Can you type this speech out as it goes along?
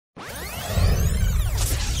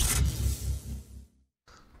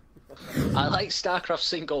I like StarCraft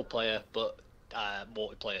single player, but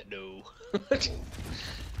multiplayer, no.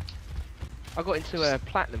 I got into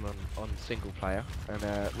platinum on single player, and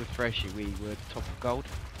with Freshie we were top of gold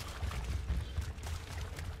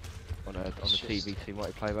on the TVC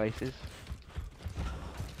multiplayer basis.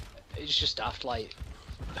 It's just after like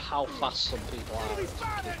how fast some people are.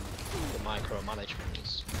 The micromanagement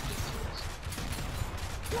is ridiculous.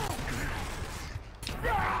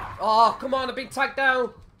 Oh, come on! I've been tagged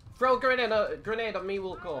down. Throw a grenade on me,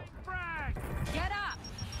 will go. Get up.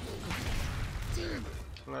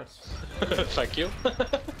 Nice. Thank you.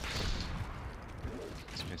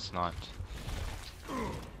 It's been sniped.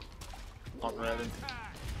 On Raven.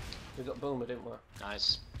 We got Boomer, didn't we?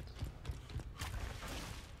 Nice.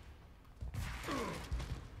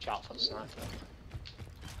 Shout for the sniper.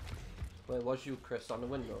 Where was you, Chris? On the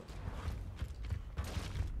window?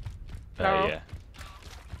 No. Yeah.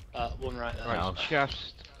 One right there. Right,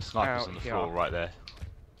 Just Snipers out on the here. floor right there.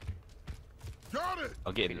 Got it.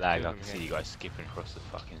 I'll get lag. I can see you guys skipping across the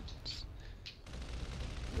fucking.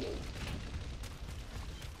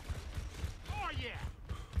 Oh yeah.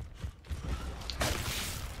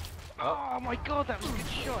 Oh my god, that was a good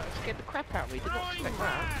shot. That scared the crap out of me. Did not expect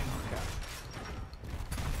that.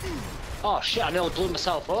 Oh shit! I nearly blew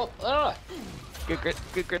myself up. Ah.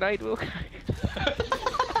 Good grenade, Wilco.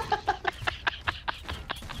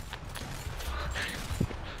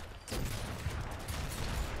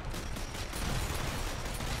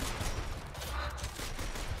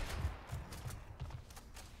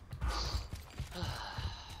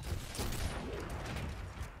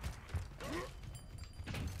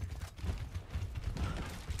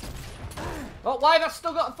 Oh, why have I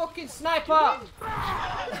still got a fucking sniper?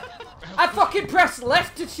 I fucking pressed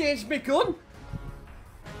left to change my gun.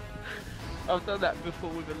 I've done that before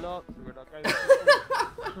with a Lancer and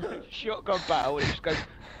I go shotgun battle and it just goes.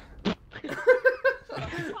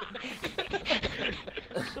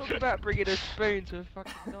 Talk about bringing a spoon to a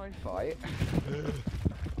fucking knife fight.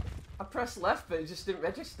 I pressed left, but it just didn't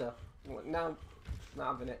register. Now, not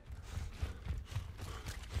having it.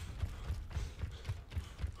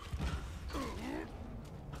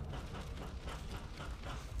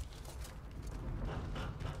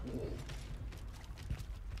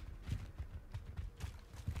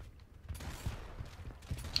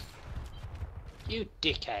 You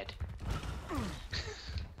dickhead.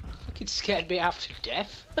 Fucking scared me half to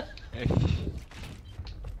death.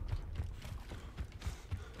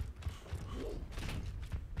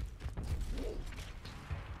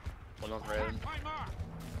 One on Raven.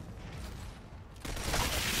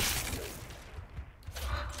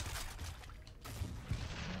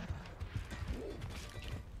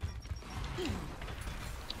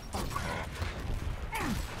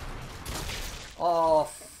 Oh,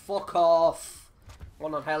 fuck off.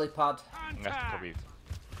 One on helipad. I'm gonna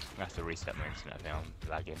have to reset my internet now. I'm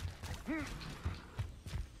lagging. You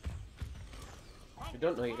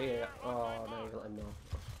don't know you're here. Oh, no, you let him know.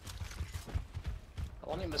 I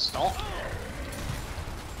want him to stop.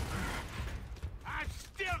 I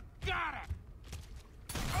still got it.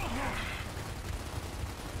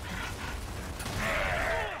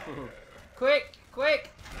 Quick, quick!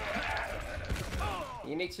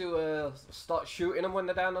 You need to start shooting them when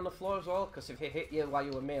they're down on the floor as well, because if he hit you while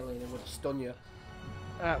you were mailing, it would stun you.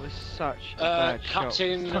 That was such a bad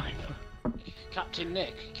Captain. shot. Captain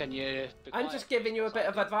Nick, can you? Be I'm quiet? just giving you a bit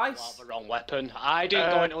of advice. You have the wrong weapon. I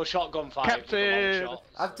didn't go into a shotgun fight. Captain! With the long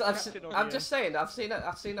shot. I'm just saying, I've seen it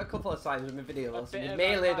a couple of times in my A videos. bit You of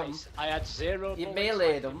meleeed them. advice. I had zero. You bullets meleeed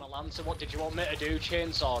left in them. my Lancer. What did you want me to do?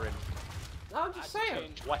 Chainsaw him. No, I'm I just had to saying.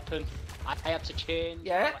 change weapon. I had to change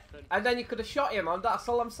Yeah, weapon. and then you could have shot him, and that's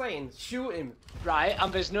all I'm saying. Shoot him. Right,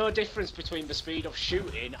 and there's no difference between the speed of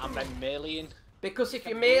shooting and then meleeing. Because if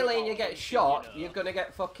you're Can you meleeing and you not get think, shot, you know? you're gonna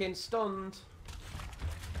get fucking stunned.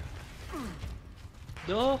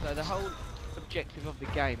 No. So the whole objective of the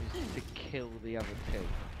game is to kill the other team.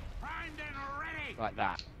 Primed and ready. Like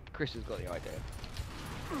that. Chris has got the idea.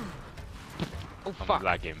 Oh I'm fuck!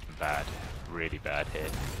 lagging bad. Really bad here.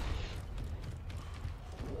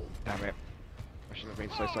 Damn it. I shouldn't have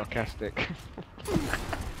been so sarcastic.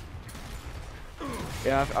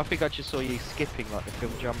 Yeah, I think I just saw you skipping like the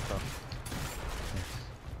film Jumper.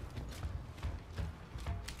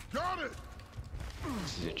 Got it.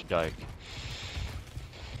 This is a joke.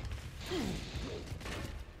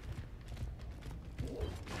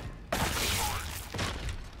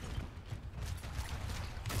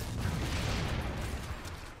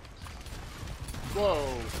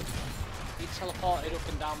 Whoa. He teleported up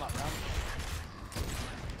and down that ramp.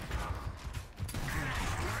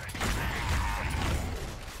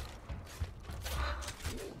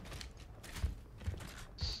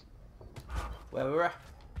 Where were we?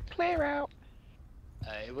 Clear out.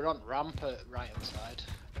 We're on ramp at right hand side,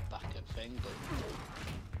 back at thing,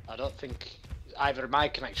 but I don't think either my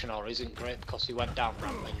connection or isn't great because he went down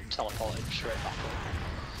ramp and teleported straight back up.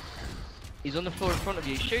 He's on the floor in front of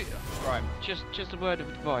you. Shoot. Right. Just a word of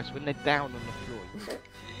advice. When they're down on the floor,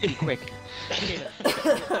 be quick.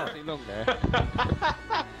 Too long there.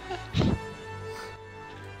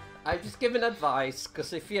 I'm just giving advice,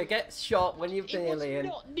 because if you get shot when you're It was meleeing,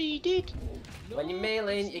 not needed. when you're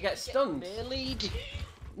meleeing, you get stunned. Meleeed.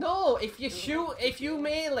 No, if you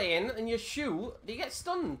meleeing and you shoot, you get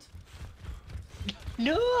stunned.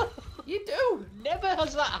 No, You do. never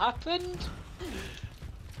has that happened.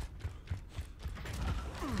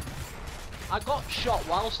 I got shot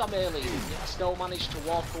whilst I'm alien, yet I still managed to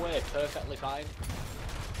walk away perfectly fine.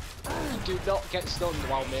 You do not get stunned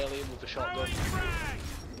while meleeing with a shotgun.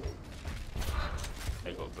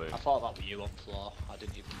 They got blue. I thought that was you on the floor. I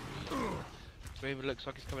didn't even read. Raven looks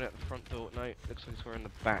like he's coming out the front door. No, looks like he's wearing the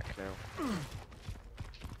back now.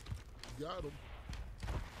 Got him.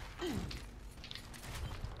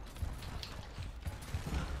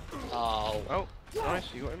 Oh, Oh,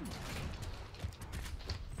 nice, you got him.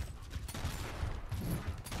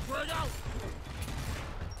 Frag out.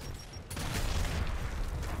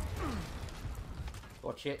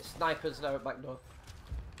 Watch it. Snipers there at back door.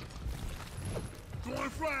 Throwing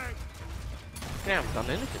flag. They haven't done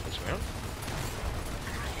anything this round.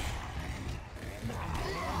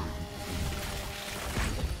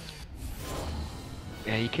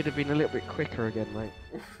 Yeah, you could have been a little bit quicker again, mate.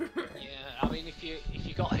 yeah. I mean, if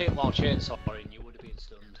you got hit while chainsawing, you would have been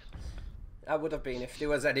stunned. I would have been if there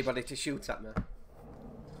was anybody to shoot at me.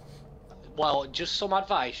 Well, just some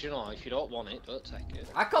advice, you know. If you don't want it, don't take it.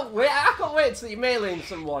 I can't wait till you're meleeing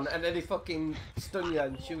someone and then they fucking stun you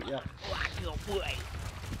and shoot you.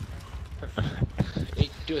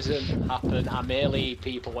 It doesn't happen. I melee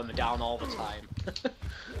people when they're down all the time. Focus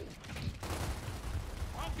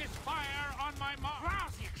fire on my mark.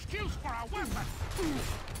 Lousy excuse for a weapon.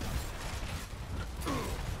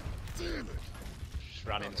 Damn it. Just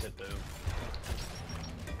ran into boom.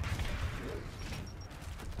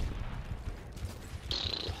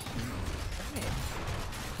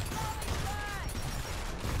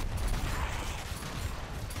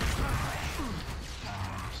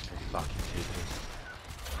 Fucking stupid.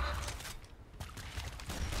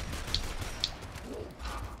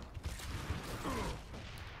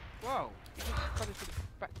 Whoa, you just kind of did a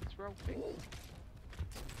backwards roll thing.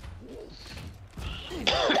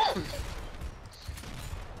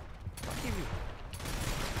 Fuck you.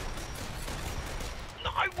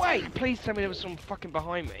 No way! Please tell me there was someone fucking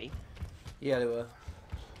behind me. Yeah, they were.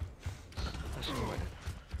 That's alright.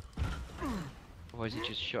 Otherwise he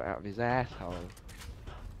just shot out of his asshole.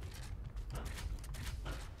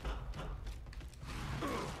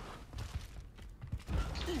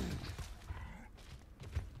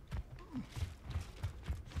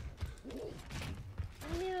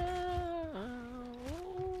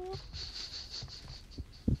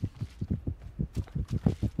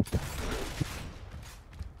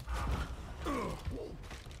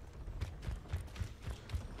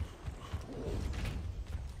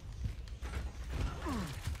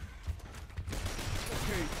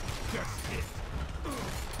 Just hit.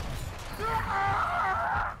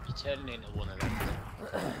 You're turning into one of them.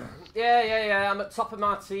 Yeah, I'm at top of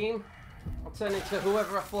my team. I'll turn into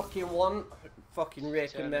whoever I fucking want. Fucking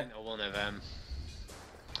raping me. Turning into one of them.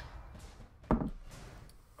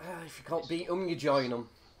 If you can't beat them, you join them.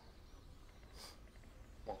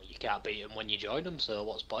 Well, you can't beat them when you join them, so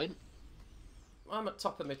what's the point? I'm at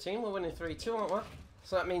top of my team. We're winning 3-2, aren't we?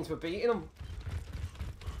 So that means we're beating them.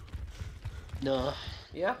 No.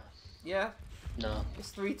 Yeah? Yeah? No.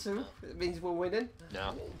 It's 3-2. It means we're winning.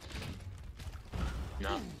 No.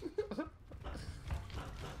 No.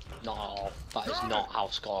 Not at all. That is not how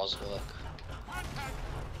scores work.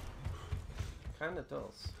 Kinda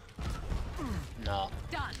does. No.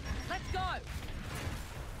 Done. Let's go.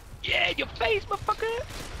 Yeah, in your face, motherfucker!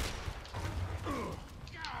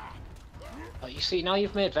 But you see, now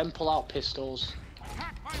you've made them pull out pistols.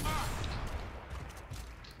 Attack my mark.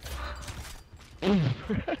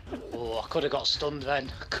 Oh, I could have got stunned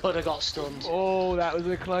then. Could have got stunned. Oh, that was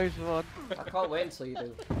a close one. I can't wait until you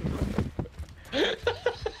do.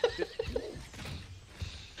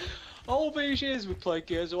 All these years we played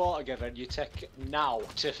Gears of War together and you take now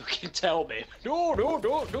to fucking tell me, no,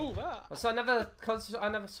 don't do that. So I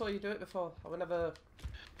never saw you do it before. I would never.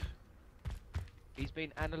 He's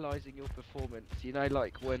been analysing your performance, you know,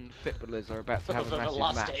 like when footballers are about to have For a the massive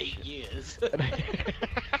last match. 8 years.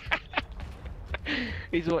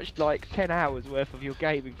 He's watched like 10 hours worth of your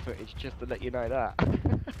gaming footage just to let you know that.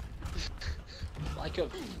 Like a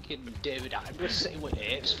fucking David Attenborough sitting with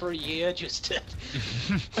apes for a year just to...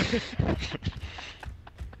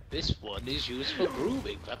 This one is used for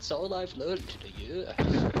grooming, that's all I've learned in a year.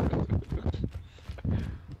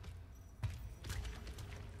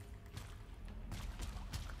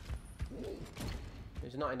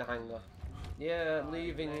 He's not in the hangar. Yeah,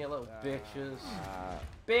 leaving you little bitches.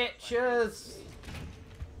 Bitches!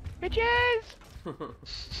 Bitches! Oh,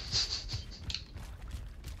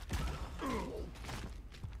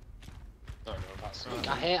 no, that's not...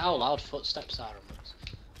 I hate how loud footsteps are on this.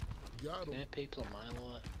 Got him. Yeah, people a mile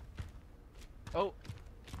away. Oh,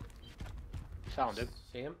 Found him.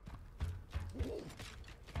 See him?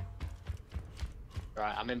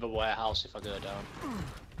 Right, I'm in the warehouse if I go down.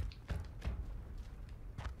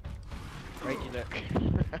 where'd you look?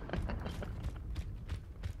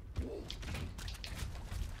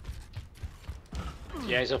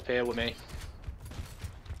 Yeah, he's up here with me.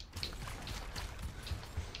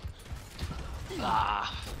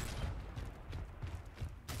 Ah.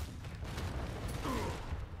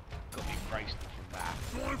 Got me braced from that.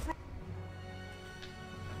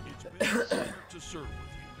 It's been a pleasure to serve with you.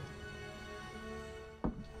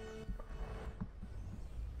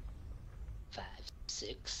 5,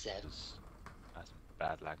 6, 7. That's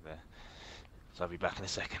bad lag there. So I'll be back in a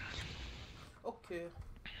second. Okay.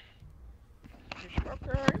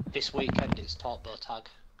 This weekend it's Talk Bow Tag,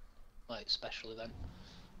 like special event.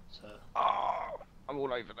 So Oh, I'm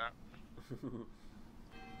all over that.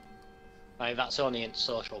 I mean, that's only in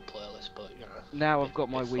social playlist, but you know. Now I've got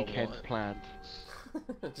my if I weekend want it. planned.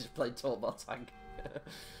 Just played Talk About Tank.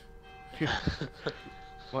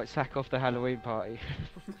 Might sack off the Halloween party.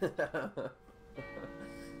 What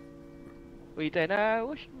are you doing?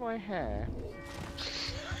 Washing my hair.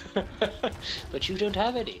 But you don't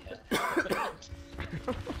have any.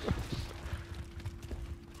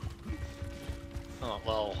 Oh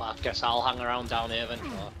well, I guess I'll hang around down here then.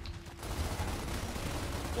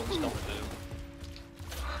 One's got to do.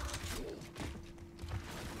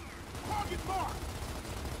 Target mark.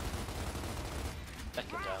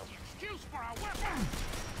 Second down. Lousy excuse for a weapon.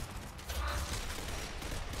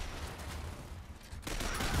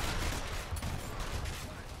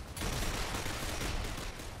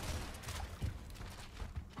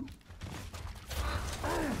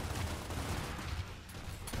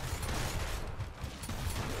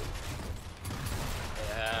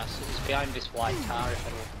 Yeah, so he's behind this white car if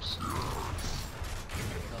anyone's.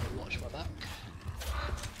 Gotta watch my back.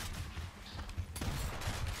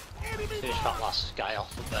 Finish that last guy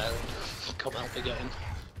off up there and come help me get him.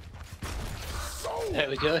 There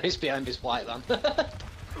we go, he's behind this white van.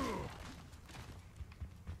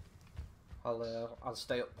 I'll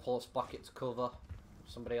stay up close bucket to cover.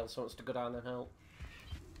 If somebody else wants to go down and help.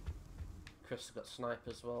 Chris has got sniper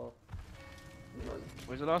as well.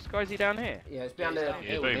 Where's the last guy? Is he down here? Yeah, it's behind He's the down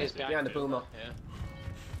here with me, he's behind the boomer. Yeah.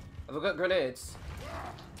 Have we got grenades?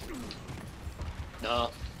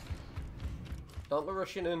 No. Don't go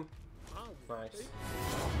rushing in. Nice.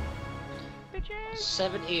 Bitches!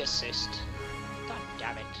 70 assist. God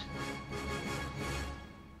damn it.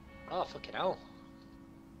 Oh, fucking hell.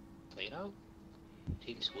 Clean out.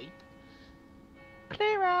 Team sweep.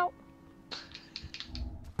 Clear out!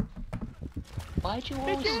 Why'd you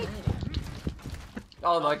always say that?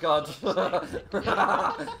 Oh my god.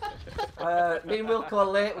 Me and Wilco are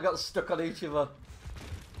late, we got stuck on each other.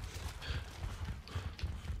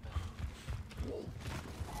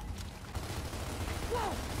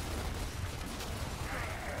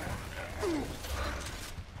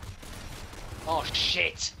 Oh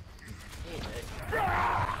shit!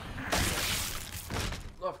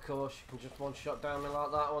 Of course, you can just one shot down me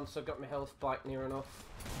like that once I've got my health back near enough.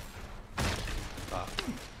 I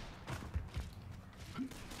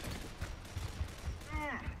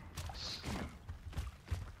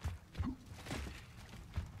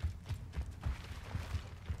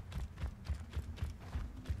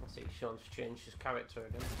see Sean's changed his character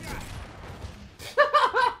again.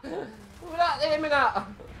 What that aiming at?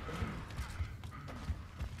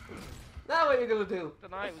 Now what are you gonna do?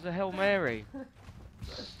 Tonight it was a Hail Mary. I'm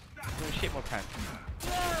gonna shit my pants.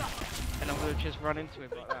 And I'm gonna just run into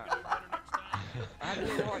him like that. I had a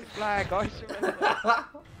little white flag, I surrender.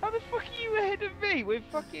 How the fuck are you ahead of me with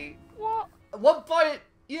fucking... What? 1 point!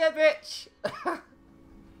 Yeah, bitch!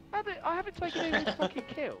 I haven't taken any fucking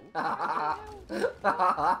kill.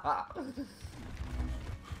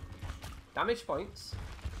 Damage points.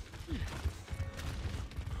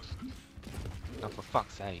 Oh, for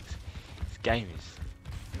fuck's sake. This game is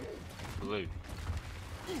blue.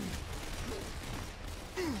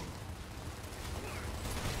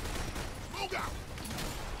 Smoke out.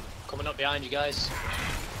 Coming up behind you guys.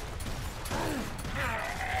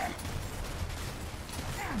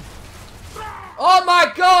 Oh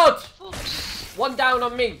my god! One down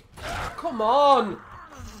on me. Come on.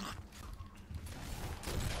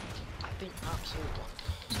 I've been absolute blank.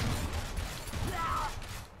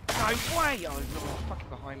 No way! Oh, no, fucking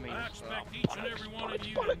behind me. I expect each and every one of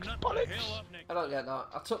you to nut the hell up next. I don't get that.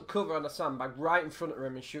 I took cover on a sandbag right in front of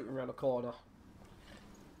him and shoot him around the corner.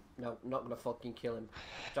 No, I'm not gonna fucking kill him.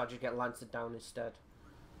 I'll just get lanced down instead.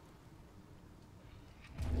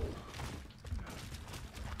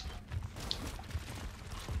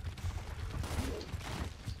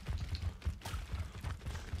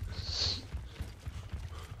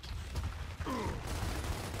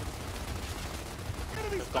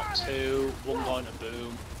 We've got two, one going to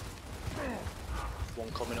boom. One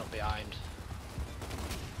coming up behind.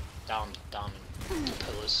 Down,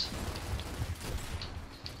 pillars.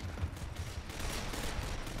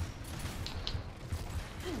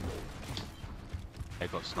 They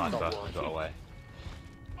got sniper Got one. and got away.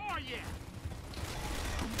 Oh yeah.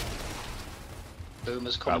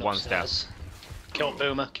 Boomer's coming one's down. upstairs. Killed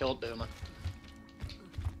Boomer, killed Boomer.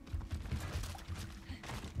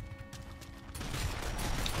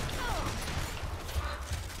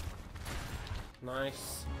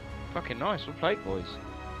 Nice. Fucking nice. Well played, boys.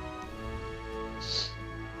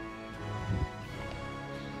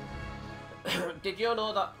 Did you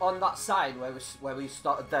know that on that side where we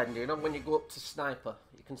started then, you know when you go up to sniper,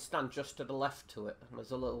 you can stand just to the left to it, and there's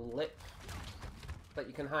a little lip that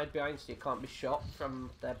you can hide behind so you can't be shot from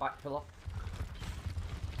their back pillar.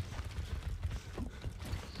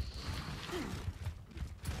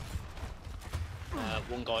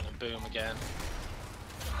 One going to boom again.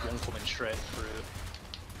 One coming straight through.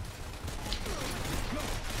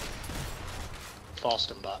 Forced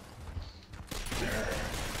him back.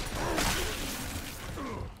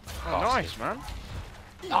 Oh, nice, man.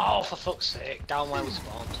 Oh, for fuck's sake, down where we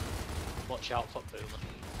spawned. Watch out for Boomer.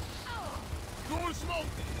 Going smoke.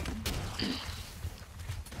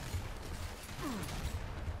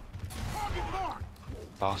 Target mark.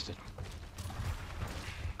 Bastard.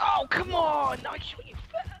 Oh, come on! I shot you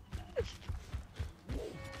first!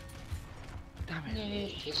 Damn it. Yeah,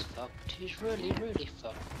 he's fucked. He's really, really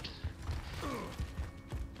fucked.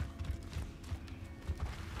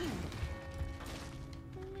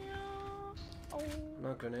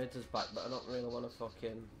 No grenades is back, but I don't really want to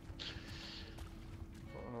fucking...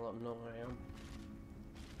 I don't want to let them know where I am.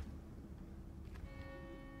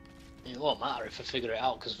 It won't matter if I figure it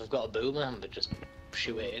out because we've got a Boomer and we just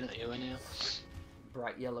shoot it in at you anyhow.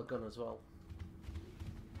 Bright yellow gun as well.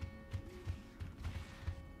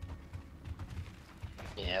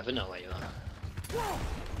 You never know where you are.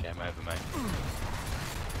 Game over, mate.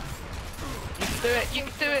 You can do it! You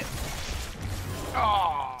can do it!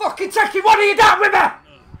 Oh! Fucking Techie, what are you doing with me?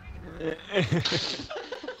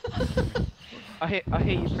 I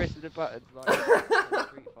hear you pressing the buttons like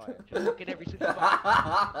Street Fighter, just looking every single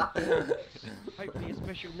button. Hopefully a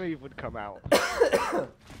special move would come out.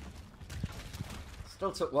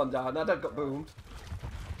 Still took one down, I got boomed.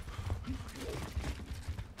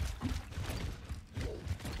 I'm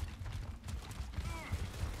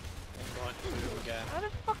going to boom again. How the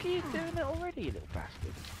fuck are you doing it already, you little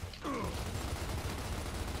bastard?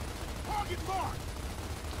 Target mark.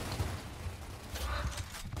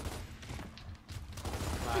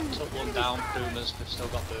 Right, took one down, Boomers, we've still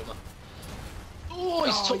got Boomer. Oh,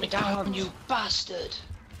 he's took me down, you bastard!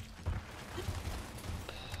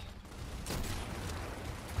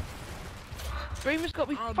 Boomer's got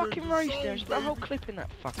me fucking roasted. There's the whole clip in that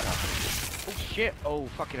fucker. Oh shit! Oh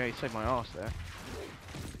fucking hell, you saved my ass there.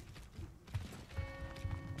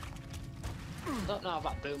 I don't know how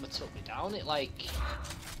that Boomer took me down, it like...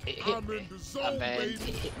 It hit me, and then it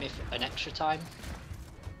hit me for an extra time.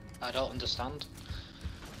 I don't understand.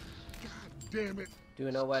 Damn it. Do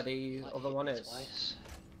you know where the Like, other hit one me is? twice.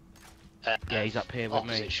 Yeah, he's up here with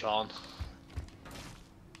opposite me. Sean.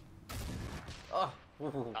 Oh,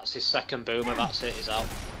 ooh. That's his second Boomer, that's it, he's out.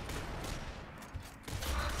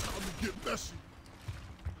 Time to get messy.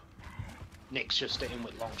 Nick's just hitting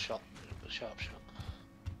with long shot, sharp shot.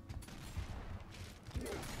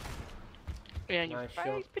 Yeah, in your Nice face,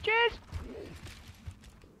 shot. bitches!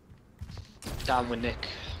 Down with Nick.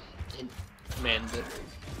 In main bit.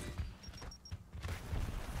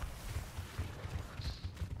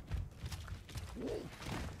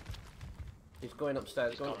 He's going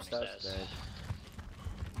upstairs, He's going gone upstairs. upstairs.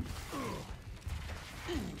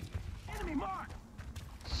 Enemy mark.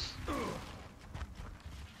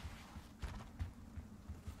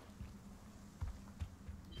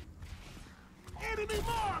 Enemy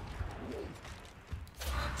mark!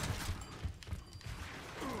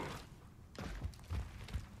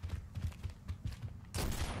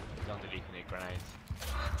 He's underneath me, grenades.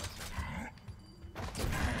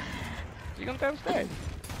 Has he gone downstairs?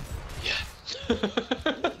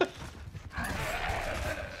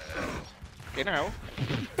 You know.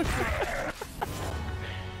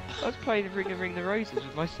 I was playing Ring the Roses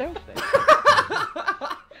with myself then.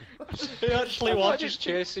 He actually watches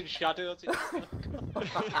chasing shadows.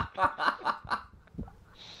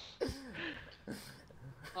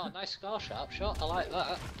 Oh, nice scar sharp shot. I like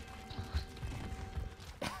that.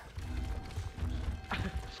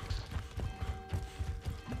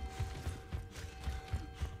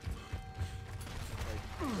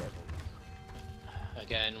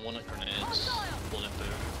 Again, one at grenades, one at boom.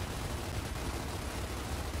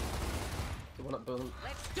 The one at boom.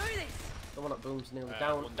 Let's do this. The one at boom's nearly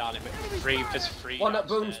down. One down in three. There's three. One at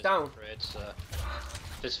boom's down. Afraid, so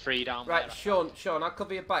there's three down. Right, there, Sean, I'll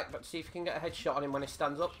cover your back, but see if you can get a headshot on him when he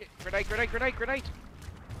stands up. Shit, grenade, grenade, grenade, grenade!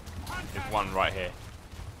 There's one right here.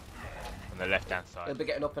 On the left hand He'll side. be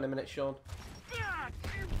getting up in a minute, Sean.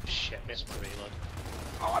 Shit, missed my reload.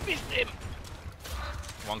 Oh, I missed him!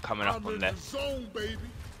 One coming up on left. Zone, baby.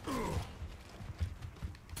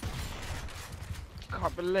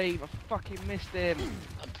 Can't believe I fucking missed him.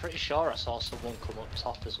 I'm pretty sure I saw someone come up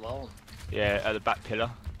top as well. Yeah, at the back pillar.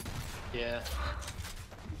 Yeah.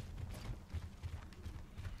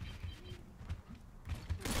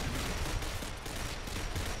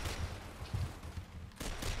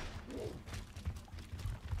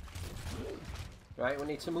 Right, we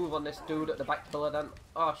need to move on this dude at the back pillar then.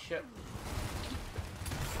 Oh shit.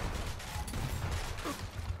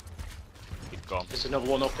 He's gone. There's another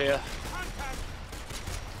one up here.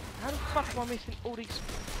 How the fuck am I missing all these?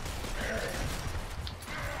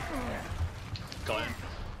 Got him.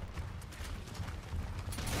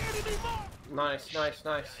 Nice, nice,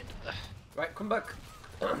 nice. Right, come back.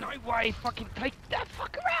 No way, fucking take that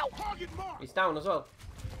fucker out! Target mark. He's down as well.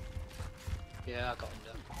 Yeah, I got him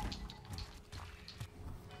down.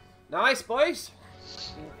 Nice, boys.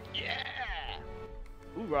 Yeah!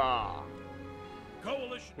 Hoorah!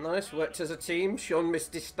 Coalition. Nice, worked as a team. Sean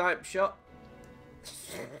missed his snipe shot.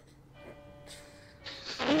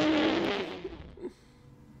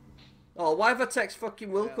 Oh, why have I text fucking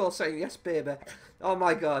Wilco saying yes, baby? Oh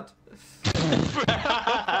my god.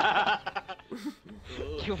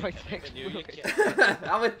 You're my text. Knew you'd get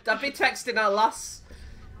I'd be texting our last,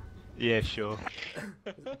 Yeah, sure.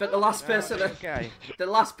 but the last person, Okay. the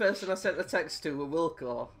last person I sent the text to was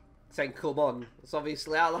Wilco, saying come on. So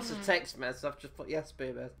obviously our last text message, I've just put yes,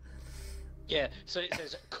 baby. Yeah, so it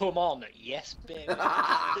says, come on, yes, baby.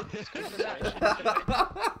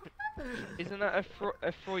 Isn't that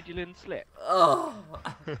a Freudian slip? Oh.